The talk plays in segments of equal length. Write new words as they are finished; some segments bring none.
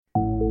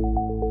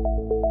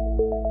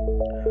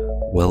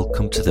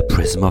Welcome to the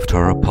Prism of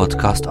Torah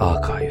podcast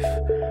archive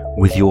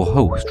with your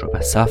host, Rabbi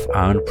Asaf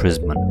Aaron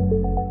Prisman.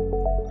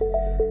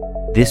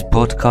 This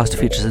podcast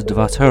features a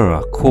Dvar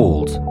Torah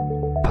called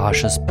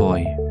Parshas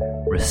Boy,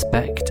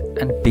 Respect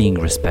and Being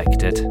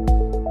Respected. In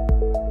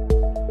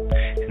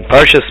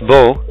Parshas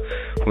Bo,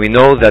 we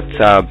know that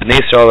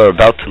Bnei Israel are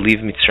about to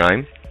leave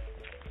Mitzrayim,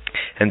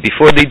 and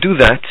before they do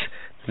that,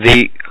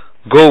 they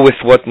go with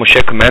what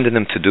Moshe commanded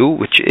them to do,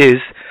 which is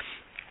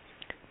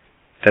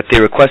that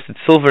they requested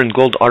silver and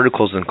gold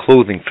articles and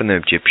clothing from the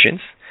Egyptians,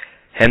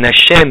 and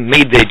Hashem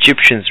made the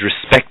Egyptians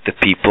respect the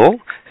people,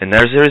 and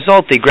as a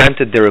result they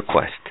granted their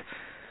request.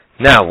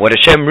 Now, what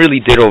Hashem really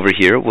did over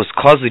here was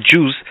cause the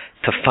Jews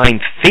to find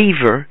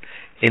favor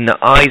in the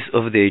eyes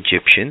of the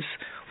Egyptians,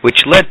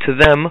 which led to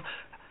them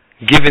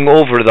giving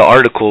over the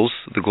articles,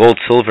 the gold,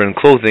 silver, and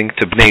clothing,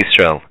 to Bnei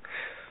Israel.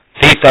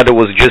 They thought it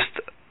was just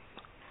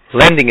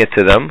lending it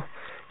to them,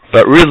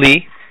 but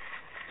really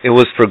it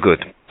was for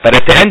good. But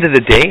at the end of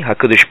the day,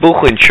 HaKadosh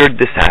Baruch Hu ensured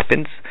this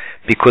happens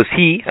because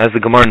He, as the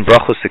Gemara in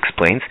Brachos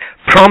explains,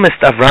 promised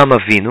Avraham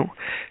Avinu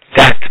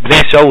that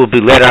Bnei Israel will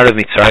be led out of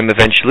Mitzrayim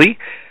eventually,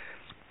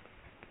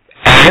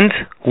 and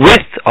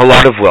with a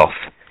lot of wealth.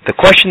 The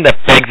question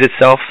that begs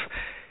itself,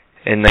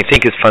 and I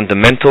think is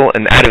fundamental,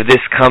 and out of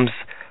this comes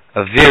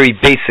a very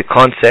basic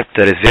concept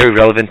that is very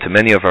relevant to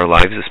many of our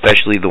lives,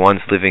 especially the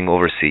ones living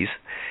overseas.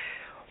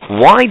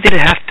 Why did it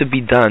have to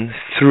be done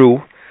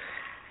through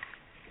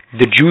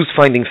the Jews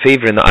finding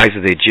favor in the eyes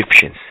of the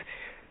Egyptians?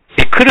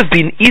 It could have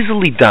been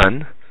easily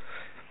done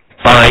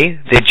by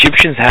the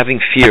Egyptians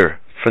having fear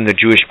from the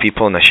Jewish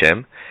people and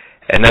Hashem,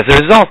 and as a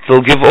result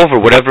they'll give over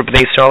whatever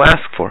Bnei Israel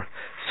ask for.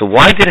 So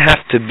why did it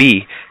have to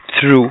be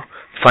through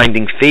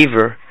finding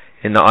favor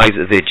in the eyes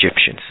of the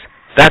Egyptians?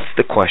 That's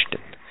the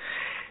question.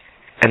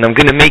 And I'm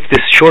going to make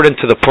this short and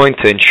to the point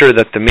to ensure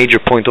that the major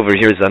point over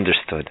here is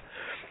understood.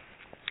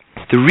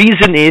 The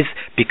reason is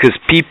because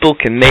people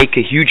can make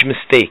a huge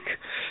mistake.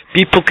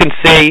 People can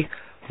say,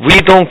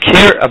 we don't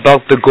care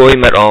about the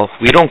Goyim at all.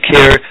 We don't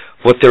care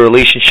what their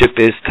relationship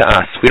is to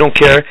us. We don't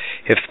care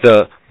if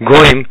the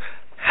Goyim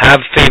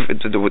have favor,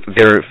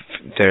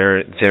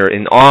 they're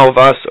in awe of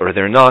us or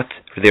they're not,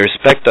 or they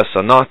respect us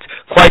or not.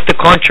 Quite the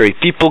contrary.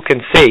 People can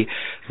say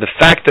the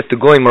fact that the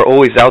Goyim are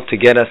always out to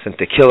get us and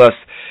to kill us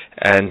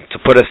and to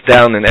put us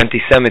down in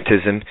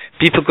anti-Semitism,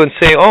 people can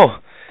say, oh,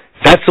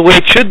 that's the way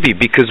it should be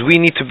because we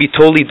need to be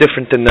totally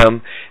different than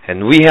them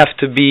and we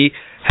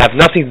have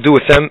nothing to do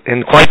with them.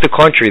 And quite the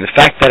contrary, the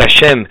fact that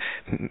Hashem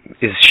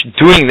is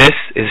doing this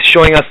is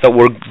showing us that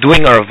we're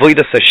doing our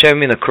avodas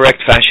Hashem in a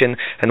correct fashion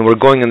and we're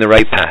going in the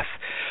right path.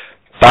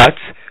 But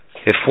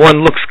if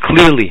one looks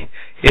clearly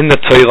in the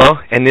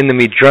Torah and in the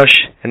Midrash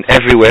and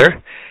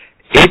everywhere,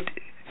 it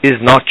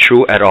is not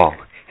true at all.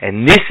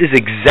 And this is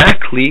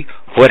exactly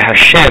what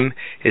Hashem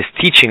is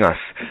teaching us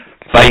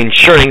by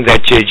ensuring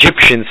that the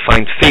Egyptians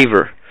find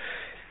favor,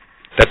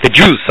 that the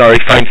Jews,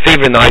 find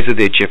favor in the eyes of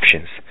the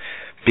Egyptians.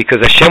 Because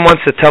Hashem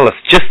wants to tell us,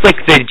 just like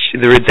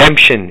the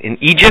redemption in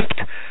Egypt,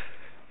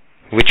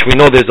 which we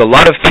know there's a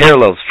lot of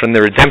parallels from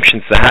the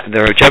redemption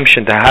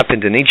that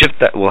happened in Egypt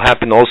that will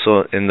happen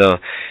also in the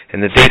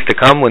days to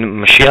come when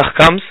Mashiach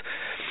comes.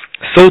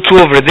 So too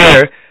over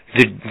there,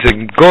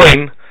 the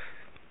Goyim,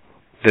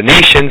 the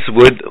nations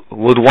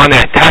would want to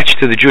attach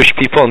to the Jewish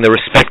people and they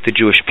respect the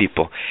Jewish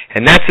people.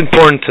 And that's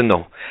important to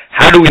know.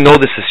 How do we know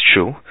this is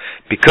true?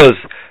 Because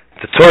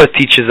the Torah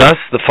teaches us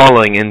the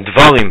following in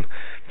Dvarim,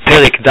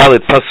 Perik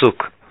Dalet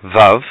Pasuk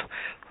Vav,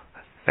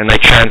 and I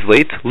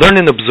translate, learn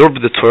and absorb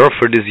the Torah,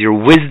 for it is your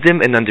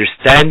wisdom and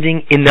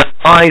understanding in the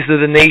eyes of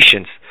the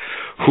nations,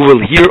 who will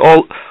hear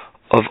all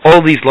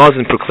these laws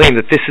and proclaim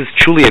that this is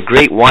truly a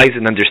great, wise,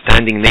 and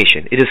understanding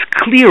nation. It is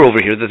clear over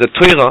here that the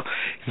Torah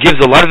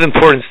gives a lot of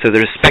importance to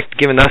the respect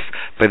given us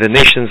by the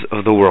nations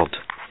of the world.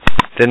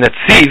 The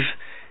Netziv,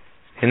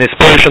 in his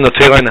Parish on the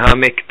Torah in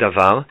Hamek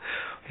Davar,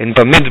 in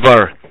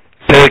Bamidbar,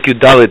 Perik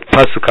Yudalet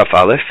Pasuk Kaf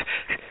Aleph,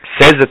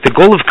 says that the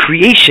goal of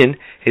creation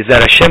is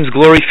that Hashem's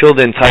glory fill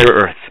the entire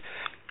earth.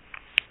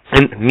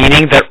 And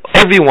meaning that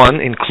everyone,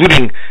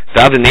 including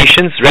the other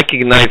nations,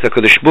 recognize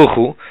HaKadosh Baruch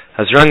Hu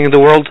as running the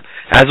world,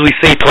 as we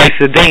say twice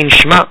a day in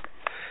Shema,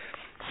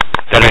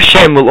 that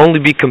Hashem will only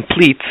be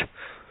complete,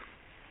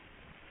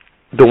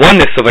 the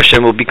oneness of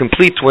Hashem will be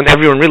complete when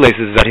everyone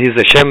realizes that He is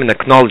Hashem and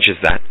acknowledges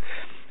that.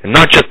 And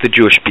not just the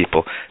Jewish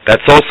people.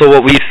 That's also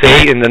what we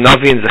say in the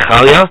Navi and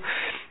Zechariah,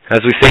 as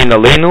we say in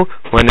Aleinu,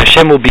 when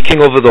Hashem will be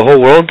king over the whole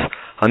world,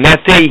 on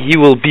that day He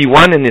will be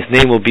one and His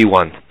name will be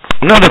one.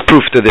 Another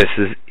proof to this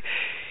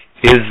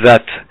is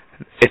that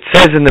it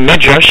says in the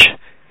Midrash,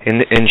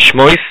 in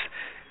Shmois,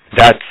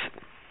 that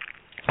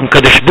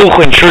Kadosh Baruch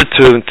Hu ensured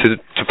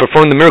to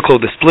perform the miracle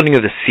of the splitting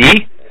of the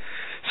sea,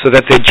 so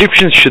that the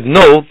Egyptians should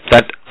know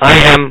that I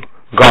am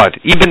God.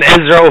 Even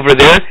Ezra over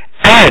there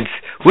adds,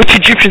 which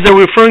Egyptians are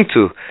we referring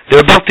to?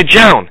 They're about to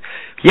drown.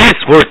 Yes,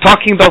 we're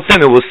talking about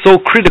them. It was so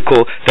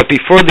critical that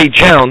before they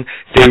drown,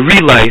 they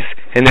realize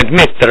and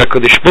admit that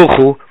HaKadosh Baruch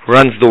Hu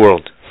runs the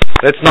world.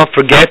 Let's not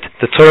forget,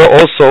 the Torah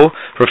also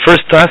refers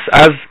to us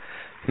as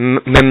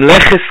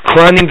Memleches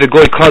Kohanim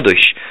V'Goy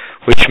Kadosh,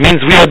 which means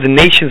we are the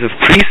nations of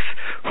priests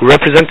who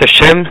represent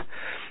Hashem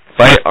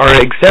by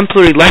our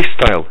exemplary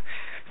lifestyle,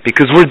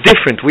 because we're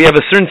different. We have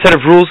a certain set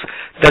of rules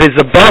that is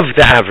above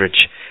the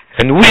average,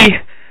 and we,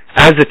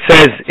 as it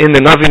says in the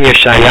Navi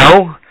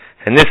Yeshayahu,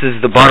 and this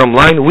is the bottom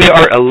line, we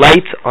are a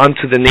light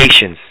unto the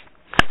nations,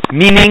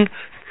 meaning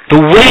the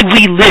way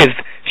we live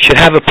should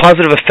have a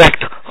positive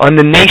effect on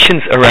the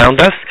nations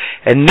around us,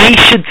 and they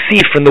should see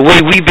from the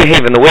way we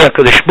behave and the way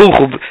HaKadosh Baruch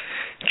Hu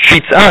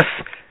treats us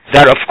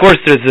that of course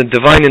there's a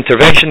divine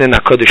intervention and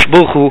HaKadosh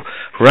Baruch Hu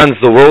runs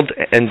the world,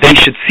 and they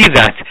should see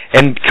that,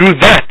 and through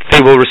that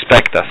they will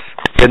respect us.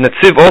 The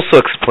Netziv also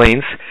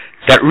explains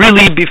that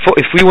really before,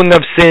 if we wouldn't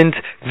have sinned,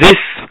 this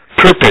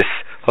purpose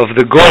of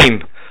the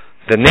Goyim,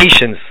 the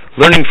nations,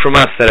 learning from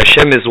us that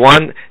Hashem is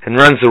one and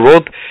runs the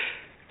world,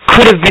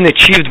 could have been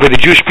achieved by the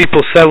Jewish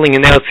people settling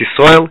in Eretz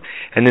Yisrael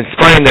and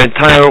inspiring the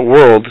entire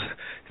world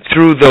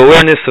through the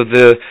awareness of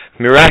the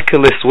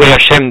miraculous way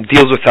Hashem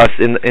deals with us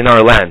in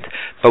our land.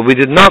 But we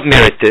did not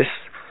merit this,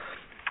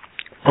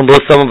 although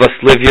some of us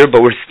live here,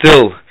 but we're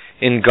still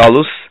in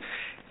Galus,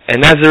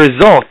 and as a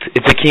result,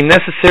 it became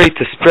necessary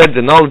to spread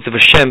the knowledge of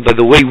Hashem by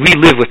the way we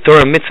live with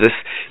Torah mitzvahs,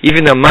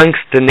 even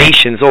amongst the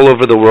nations all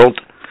over the world,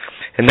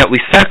 and that we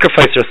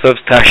sacrifice ourselves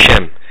to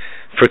Hashem,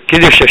 for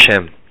Kiddush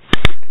Hashem.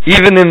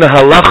 Even in the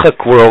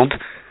halachic world,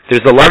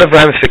 there's a lot of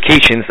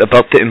ramifications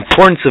about the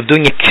importance of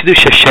doing a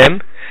Kiddush Hashem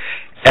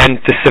and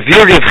the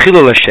severity of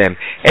Chilul Hashem.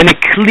 And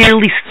it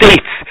clearly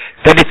states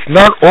that it's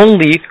not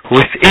only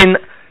within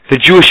the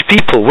Jewish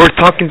people. We're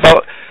talking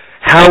about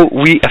how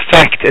we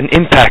affect and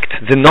impact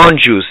the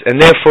non-Jews, and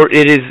therefore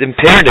it is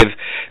imperative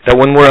that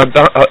when we're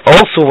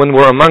also when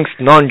we're amongst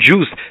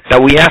non-Jews,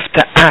 that we have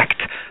to act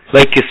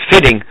like is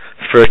fitting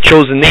for a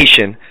chosen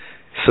nation,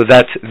 so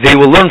that they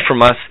will learn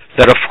from us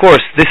that of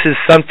course this is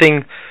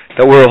something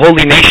that we're a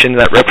holy nation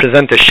that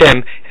represent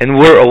Hashem, and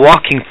we're a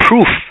walking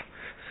proof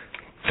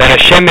that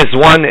Hashem is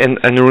one and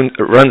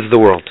runs the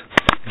world.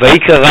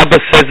 Vayikra Rabbah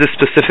says this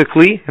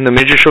specifically in the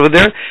Midrash over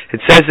there.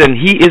 It says, and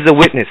he is a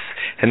witness,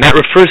 and that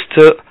refers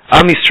to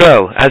Am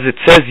Yisrael, as it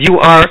says, you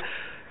are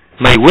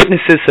my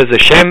witnesses, says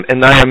Hashem,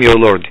 and I am your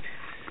Lord.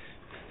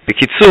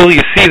 B'kitzur,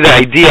 you see the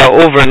idea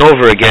over and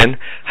over again,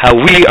 how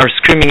we are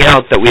screaming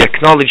out that we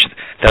acknowledge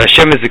that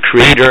Hashem is the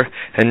creator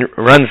and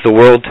runs the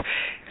world,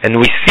 and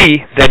we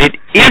see that it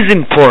is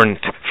important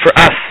for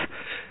us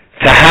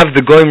to have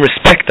the Goyim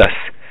respect us,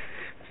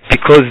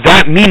 because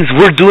that means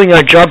we're doing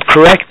our job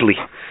correctly.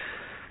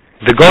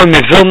 The Gaon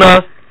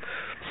Vilna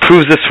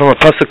proves this from a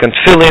pasuk on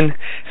Tefillin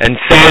and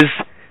says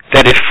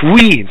that if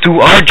we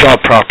do our job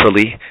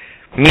properly,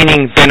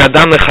 meaning ben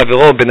adam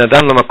lechavero, ben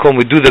adam lamakom,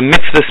 we do the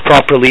mitzvahs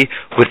properly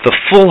with the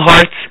full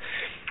heart,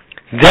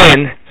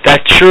 then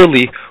that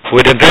surely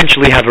would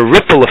eventually have a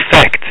ripple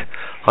effect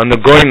on the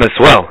Goyim as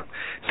well,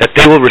 that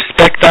they will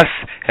respect us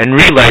and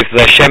realize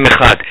that Hashem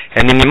Echad.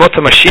 And in Yemot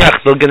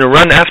HaMashiach, they're going to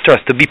run after us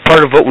to be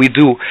part of what we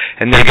do,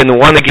 and they're going to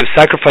want to give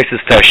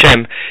sacrifices to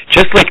Hashem.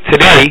 Just like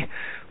today,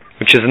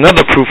 which is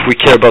another proof we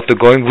care about the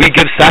Goyim, we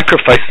give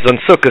sacrifices on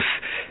Sukkot,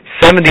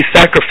 70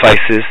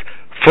 sacrifices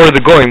for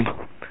the Goyim,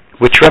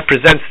 which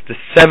represents the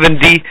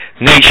 70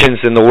 nations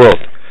in the world.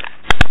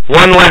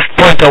 One last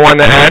point I want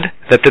to add,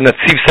 that the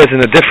Netziv says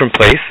in a different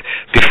place,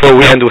 before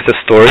we end with a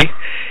story,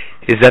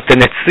 is that the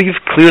Netziv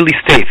clearly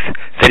states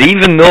that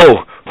even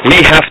though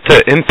we have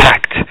to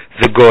impact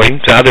the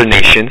Goyim, to other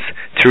nations,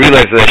 to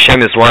realize that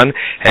Hashem is one,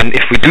 and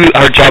if we do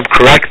our job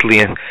correctly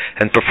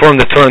and perform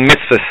the Torah and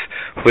mitzvahs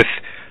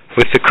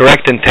with the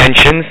correct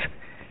intentions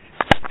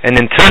and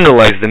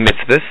internalize the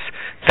mitzvahs,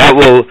 that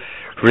will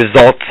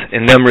result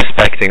in them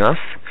respecting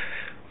us.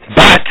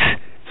 But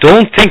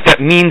don't think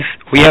that means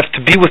we have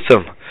to be with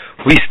them.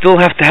 We still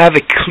have to have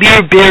a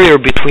clear barrier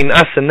between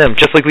us and them,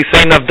 just like we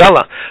say in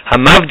Havdalah,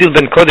 Hamavdil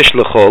ben Kodesh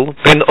lechol,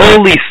 ben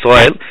Ol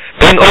Yisrael,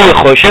 ben Ol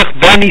Choshech,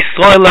 ben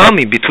Yisrael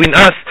Ami, between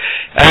us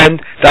and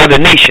the other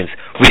nations.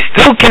 We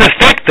still can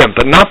affect them,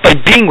 but not by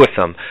being with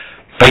them.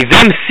 By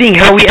them seeing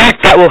how we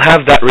act, that will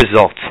have that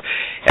result.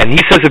 And he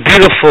says a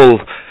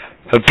beautiful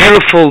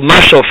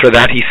mashal for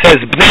that. He says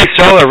Bnei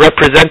Yisrael are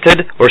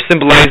represented or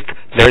symbolized,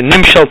 they're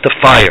nimshal to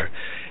fire,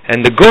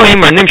 and the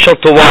Goyim are nimshal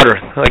to water.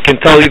 I can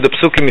tell you the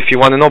psukim if you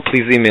want to know,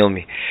 please email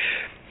me.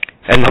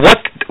 And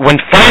when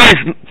fire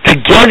is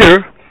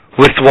together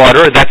with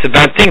water, that's a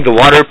bad thing. The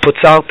water puts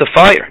out the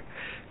fire.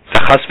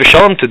 Chas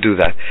v'shalom to do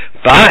that.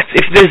 But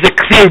if there's a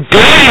clear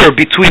barrier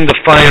between the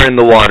fire and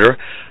the water,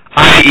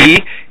 i.e.,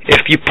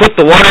 if you put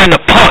the water in a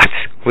pot,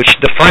 which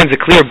defines a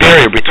clear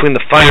barrier between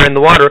the fire and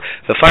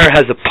the fire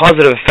has a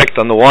positive effect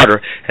on the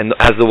water, and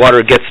as the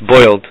water gets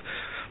boiled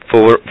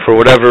for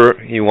whatever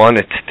you want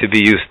it to be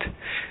used.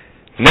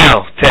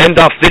 Now, to end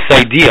off this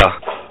idea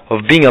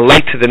of being a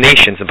light to the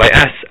nations, by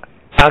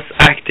us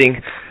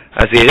acting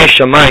as a Yirei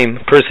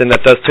Shamayim person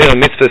that does Torah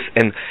mitzvahs,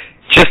 and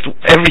just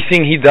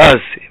everything he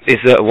does is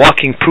a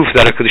walking proof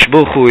that HaKadosh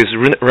Baruch Hu is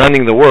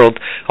running the world.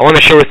 I want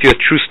to share with you a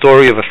true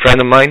story of a friend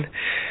of mine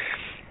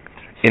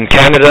in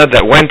Canada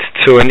that went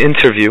to an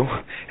interview,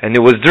 And it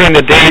was during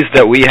the days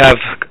that we have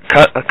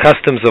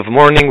customs of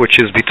mourning, which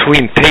is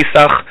between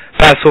Pesach,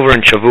 Passover,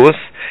 and Shavuos.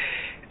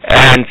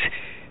 And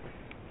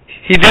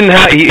he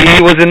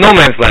was in no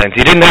man's land.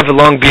 He didn't have a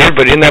long beard,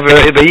 but he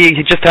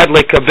just had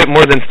like a bit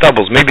more than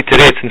stubbles. Maybe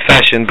today it's in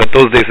fashion, but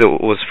those days it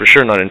was for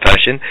sure not in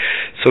fashion.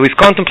 So he's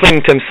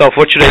contemplating to himself,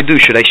 what should I do?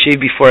 Should I shave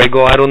before I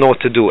go? I don't know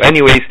what to do.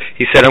 Anyways,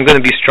 he said, I'm going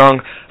to be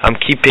strong. I'm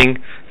keeping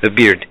the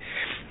beard.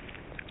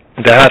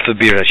 The half a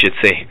beard, I should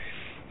say.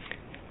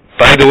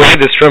 By the way,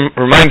 this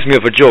reminds me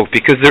of a joke,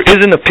 because there is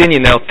an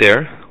opinion out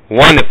there,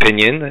 one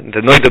opinion,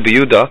 the Noida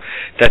B'Yehuda,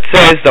 that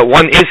says that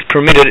one is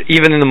permitted,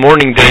 even in the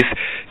morning days,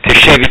 to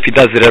shave if he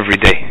does it every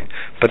day.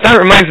 But that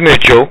reminds me of a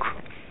joke,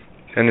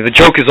 and the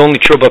joke is only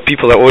true about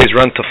people that always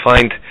run to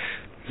find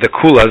the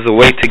kulas, the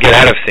way to get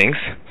out of things,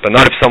 but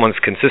not if someone's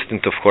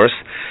consistent, of course.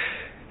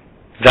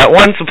 That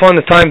once upon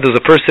a time there was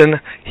a person,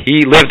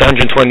 he lived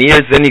 120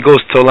 years, then he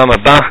goes to Olam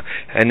Haba,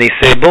 and they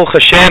say, Baruch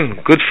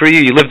Hashem, good for you,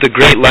 you lived a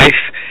great life,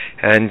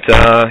 and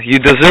you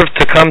deserve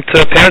to come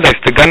to paradise,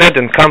 to Gan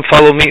Eden, come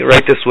follow me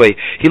right this way.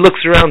 He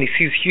looks around, he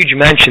sees huge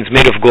mansions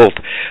made of gold.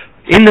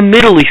 In the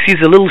middle he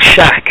sees a little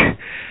shack,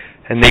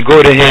 and they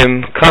go to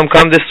him, come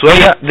this way,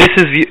 yeah, this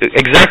is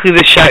exactly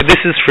this shack,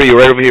 this is for you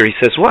right over here. He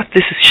says, what,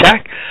 this is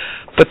shack?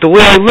 But the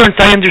way I learned,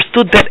 I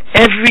understood that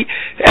every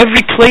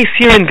place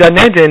here in Gan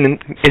Eden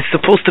is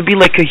supposed to be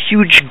like a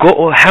huge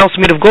house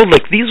made of gold,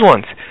 like these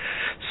ones.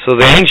 So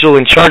the angel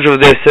in charge over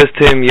there says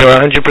to him, you're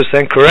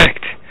 100%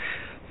 correct.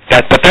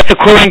 But that's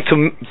according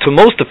to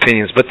most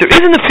opinions. But there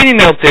is an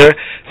opinion out there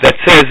that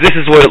says this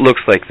is what it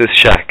looks like, this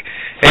shack.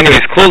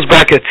 Anyways, close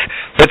brackets,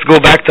 let's go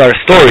back to our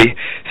story.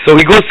 So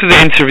he goes to the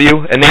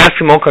interview, and they ask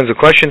him all kinds of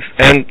questions,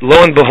 and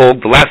lo and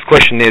behold, the last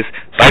question is,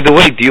 by the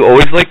way, do you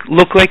always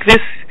look like this?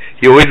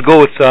 You always go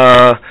with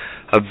a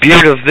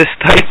beard of this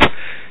type?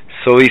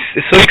 So he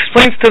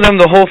explains to them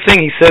the whole thing.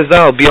 He says,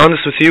 I'll be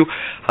honest with you,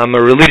 I'm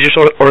a religious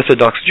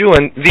Orthodox Jew,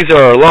 and these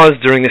are our laws.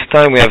 During this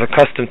time we have a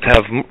custom to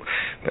have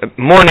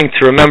mourning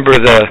to remember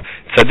the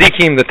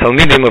tzaddikim, the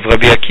talmidim of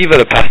Rabbi Akiva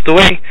that passed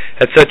away,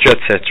 etc.,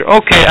 etc.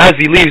 Okay, as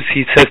he leaves,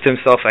 he says to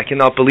himself, I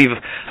cannot believe,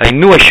 I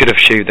knew I should have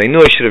shaved,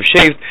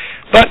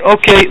 but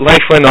okay,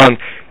 life went on.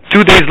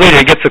 2 days later,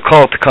 he gets a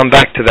call to come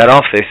back to that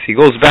office. He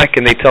goes back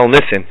and they tell him,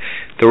 listen,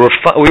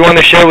 we want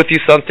to share with you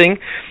something.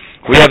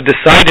 We have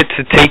decided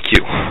to take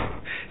you.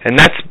 And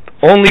that's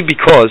only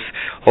because,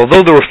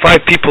 although there were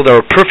 5 people that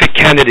were perfect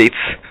candidates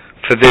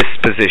for this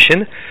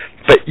position,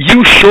 but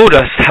you showed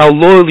us how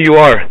loyal you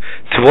are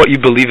to what you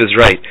believe is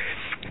right.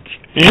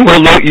 You're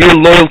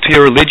loyal to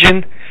your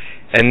religion,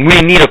 and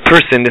we need a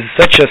person. This is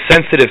such a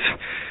sensitive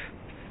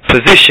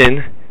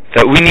position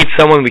that we need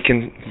someone we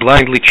can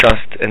blindly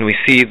trust, and we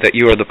see that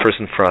you are the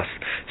person for us.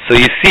 So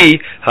you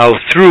see how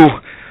through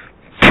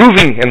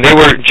proving, and they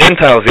were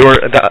Gentiles, they were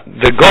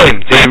the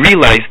Goyim, they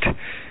realized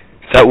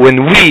that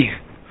when we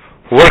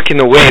work in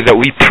a way that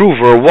we prove,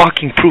 or a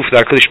walking proof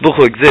that HaKadosh Baruch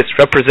Hu exists,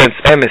 represents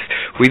emes,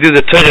 we do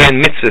the Torah and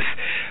mitzvahs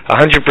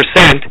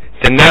 100%,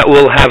 then that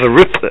will have a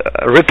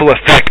ripple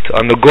effect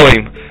on the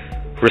Goyim,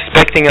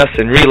 respecting us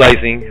and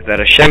realizing that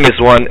Hashem is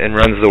one and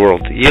runs the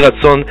world.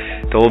 Yiratzon,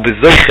 that will be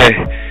zoiche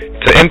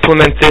to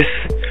implement this,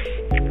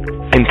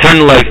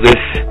 internalize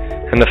this,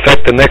 and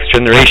affect the next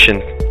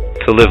generation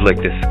to live like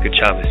this. Good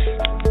Shabbos.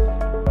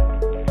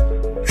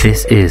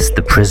 This is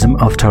the Prism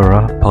of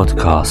Torah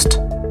podcast.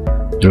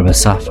 Rabbi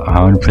Asaf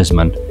Aaron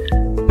Prisman.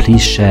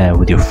 Please share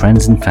with your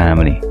friends and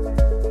family.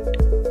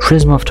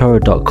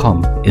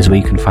 prismoftorah.com is where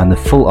you can find the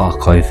full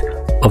archive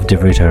of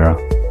Divrei Torah.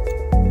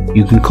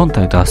 You can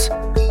contact us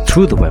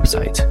through the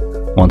website.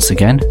 Once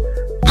again,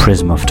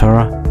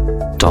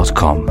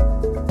 prismoftorah.com.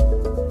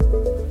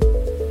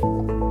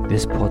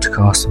 This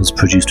podcast was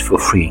produced for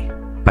free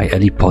by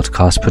Eli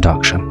Podcast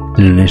Production.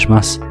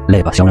 L'Nishmas,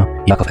 Le'Bas Yona,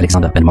 Yaakov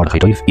Alexander ben Mordechai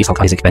Doiv, Yitzchak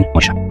Isaac ben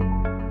Moshe.